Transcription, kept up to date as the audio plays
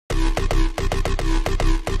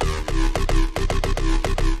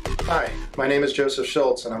My name is Joseph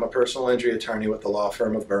Schulz, and I'm a personal injury attorney with the law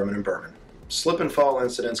firm of Berman & Berman. Slip and fall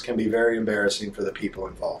incidents can be very embarrassing for the people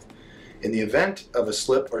involved. In the event of a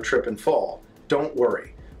slip or trip and fall, don't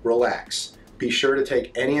worry, relax. Be sure to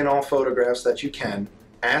take any and all photographs that you can,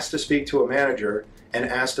 ask to speak to a manager, and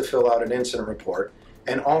ask to fill out an incident report,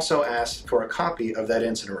 and also ask for a copy of that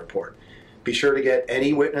incident report. Be sure to get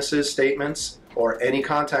any witnesses' statements or any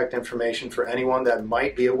contact information for anyone that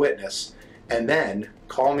might be a witness, and then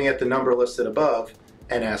call me at the number listed above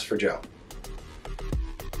and ask for Joe.